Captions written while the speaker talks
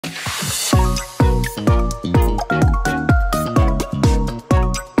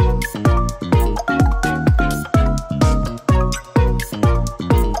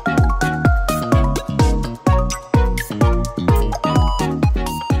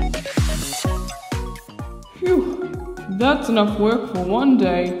That's enough work for one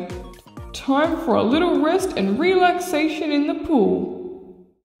day. Time for a little rest and relaxation in the pool.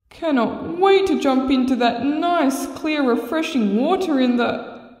 Cannot wait to jump into that nice, clear, refreshing water in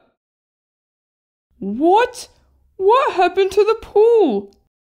the... What? What happened to the pool?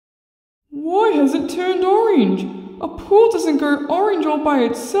 Why has it turned orange? A pool doesn't go orange all by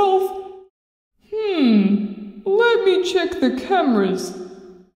itself. Let me check the cameras.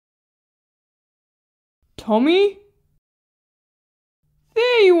 Tommy?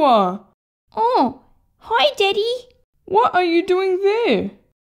 There you are. Oh, hi, Daddy. What are you doing there?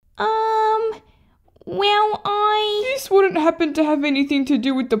 Well, This wouldn't happen to have anything to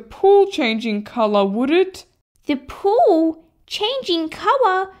do with the pool changing colour, would it? The pool changing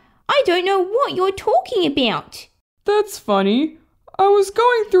colour? I don't know what you're talking about. That's funny. I was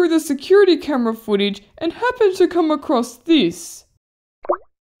going through the security camera footage and happened to come across this.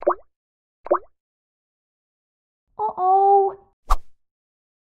 Uh-oh.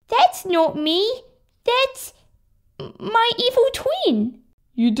 That's not me. That's my evil twin.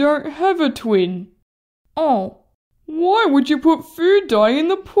 You don't have a twin. Oh. Why would you put food dye in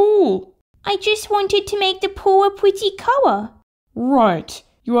the pool? I just wanted to make the pool a pretty colour. Right.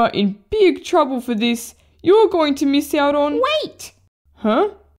 You are in big trouble for this. You're going to miss out on... Wait! Huh?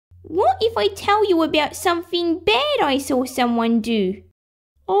 What if I tell you about something bad I saw someone do?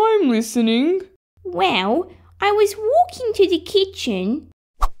 I'm listening. Well, I was walking to the kitchen.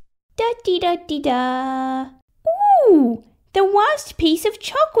 Da-dee-da-dee-da. Ooh! The last piece of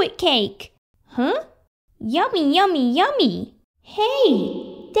chocolate cake. Huh? Yummy, yummy, yummy.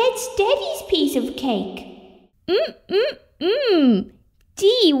 Hey, that's Daddy's piece of cake.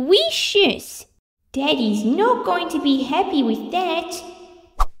 Delicious. Daddy's not going to be happy with that.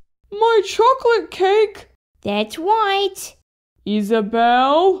 My chocolate cake! That's right.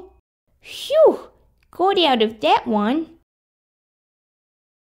 Isabel? Phew, got out of that one.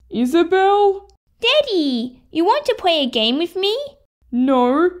 Isabel? Daddy, you want to play a game with me?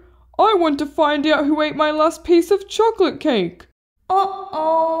 No, I want to find out who ate my last piece of chocolate cake.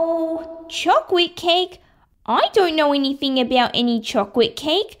 Uh-oh. Chocolate cake? I don't know anything about any chocolate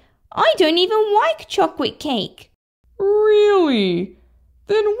cake. I don't even like chocolate cake. Really?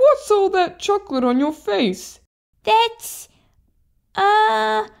 Then what's all that chocolate on your face? That's,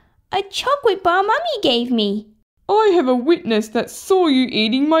 a chocolate bar Mummy gave me. I have a witness that saw you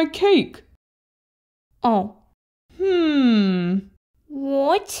eating my cake. Oh.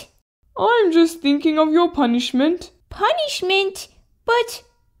 What? I'm just thinking of your punishment. Punishment? But,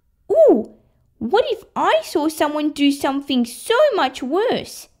 ooh, what if I saw someone do something so much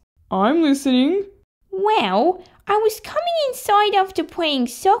worse? I'm listening. Well, I was coming inside after playing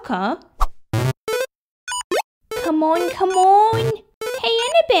soccer. Come on, come on. Hey,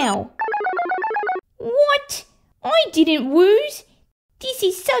 Annabelle. What? I didn't lose. This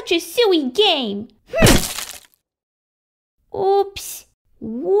is such a silly game. Oops.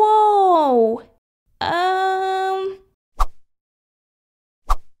 Whoa.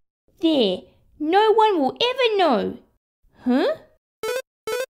 There. No one will ever know. Huh?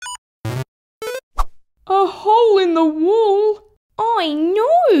 A hole in the wall? I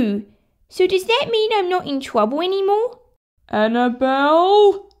know. So does that mean I'm not in trouble anymore?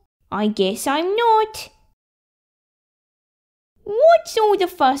 Annabelle? I guess I'm not. What's all the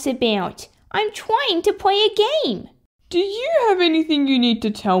fuss about? I'm trying to play a game. Do you have anything you need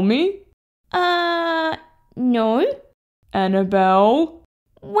to tell me? No. Annabelle?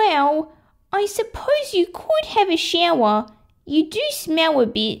 Well, I suppose you could have a shower. You do smell a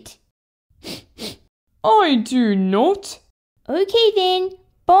bit. I do not. Okay then,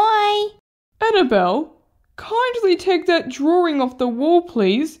 bye. Annabelle, kindly take that drawing off the wall,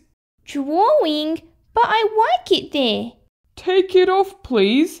 please. Drawing? But I like it there. Take it off,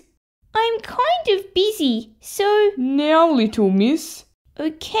 please. I'm kind of busy, so... Now, little miss.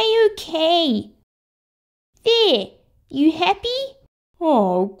 Okay. There, you happy?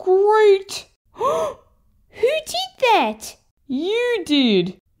 Oh, great. Who did that? You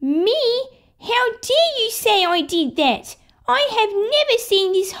did. Me? How dare you say I did that? I have never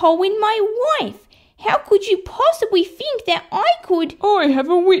seen this hole in my life. How could you possibly think that I could... I have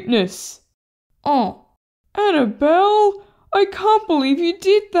a witness. Oh. Annabelle, I can't believe you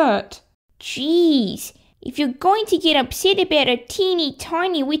did that. Jeez, if you're going to get upset about a teeny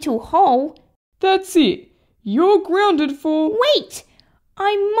tiny little hole... That's it. You're grounded for... Wait!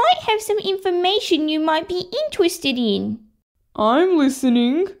 I might have some information you might be interested in. I'm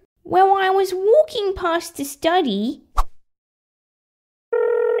listening. Well, I was walking past the study...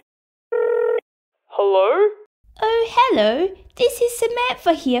 Hello? Oh, hello. This is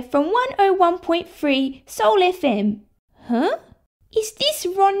Samantha here from 101.3 Soul FM. Huh? Is this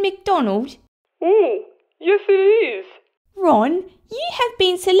Ron McDonald? Oh, yes it is. Ron, you have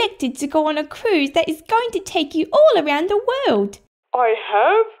been selected to go on a cruise that is going to take you all around the world. I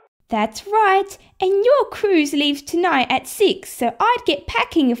have? That's right, and your cruise leaves tonight at 6, so I'd get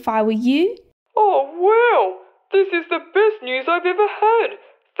packing if I were you. Oh, wow! This is the best news I've ever had.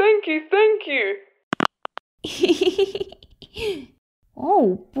 Thank you, thank you.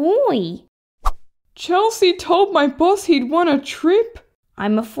 Oh, boy. Chelsea told my boss he'd won a trip.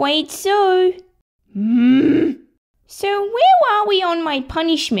 I'm afraid so. So where are we on my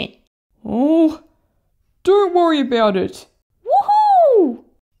punishment? Oh, don't worry about it. Woohoo!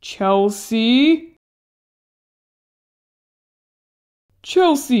 Chelsea.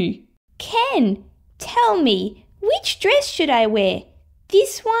 Chelsea. Ken, tell me, which dress should I wear?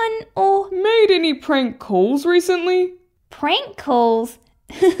 This one or... Made any prank calls recently? Prank calls?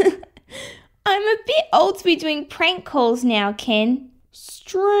 I'm a bit old to be doing prank calls now, Ken.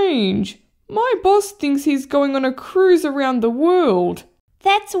 Strange. My boss thinks he's going on a cruise around the world.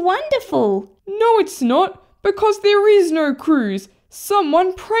 That's wonderful. No, it's not, because there is no cruise.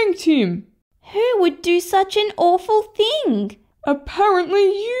 Someone pranked him. Who would do such an awful thing? Apparently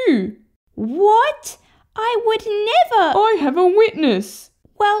you. What? I would never. I have a witness.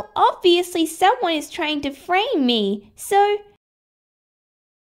 Well, obviously someone is trying to frame me, so...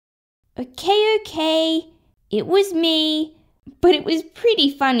 Okay, it was me, but it was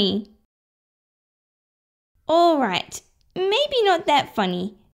pretty funny. Alright, maybe not that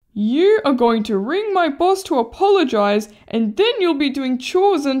funny. You are going to ring my boss to apologize, and then you'll be doing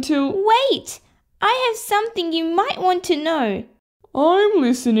chores until... Wait! I have something you might want to know. I'm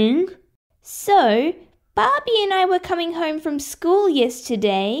listening. So, Barbie and I were coming home from school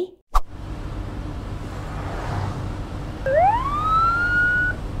yesterday.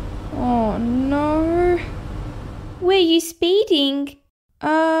 Oh no. Were you speeding?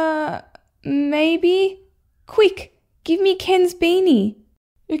 Maybe. Quick, give me Ken's beanie.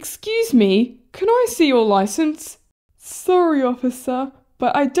 Excuse me, can I see your license? Sorry, officer,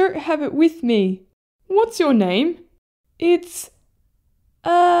 but I don't have it with me. What's your name? It's...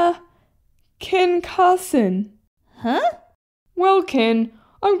 Ken Carson. Huh? Well, Ken,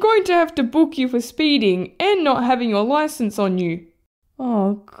 I'm going to have to book you for speeding and not having your license on you.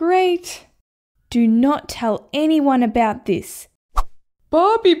 Oh, great. Do not tell anyone about this.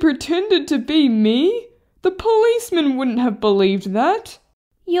 Barbie pretended to be me? The policeman wouldn't have believed that.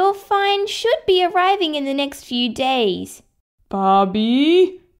 Your fine should be arriving in the next few days.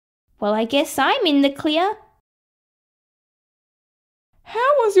 Barbie? Well, I guess I'm in the clear.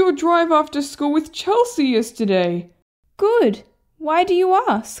 How was your drive after school with Chelsea yesterday? Good. Why do you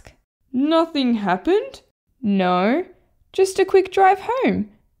ask? Nothing happened? No, just a quick drive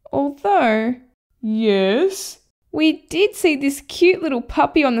home. Although... Yes? We did see this cute little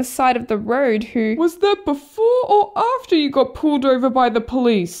puppy on the side of the road who... Was that before or after you got pulled over by the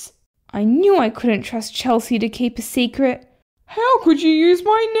police? I knew I couldn't trust Chelsea to keep a secret. How could you use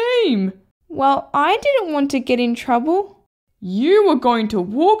my name? Well, I didn't want to get in trouble. You were going to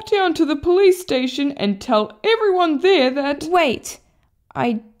walk down to the police station and tell everyone there that... Wait,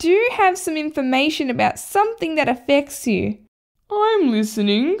 I do have some information about something that affects you. I'm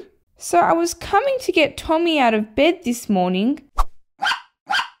listening. So I was coming to get Tommy out of bed this morning.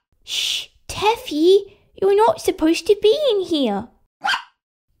 Shh, Taffy, you're not supposed to be in here.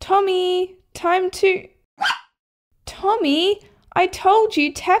 Tommy, time to... Tommy, I told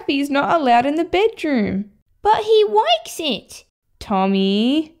you Taffy's not allowed in the bedroom. But he likes it.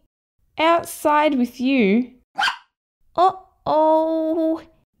 Tommy, outside with you. Uh-oh.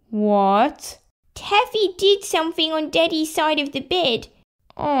 What? Taffy did something on Daddy's side of the bed.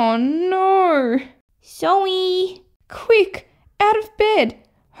 Oh no. Sorry. Quick, out of bed.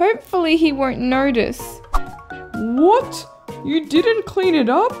 Hopefully he won't notice. What? You didn't clean it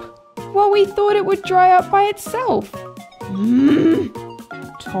up? Well, we thought it would dry up by itself.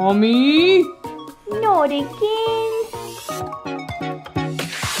 Tommy? Not again.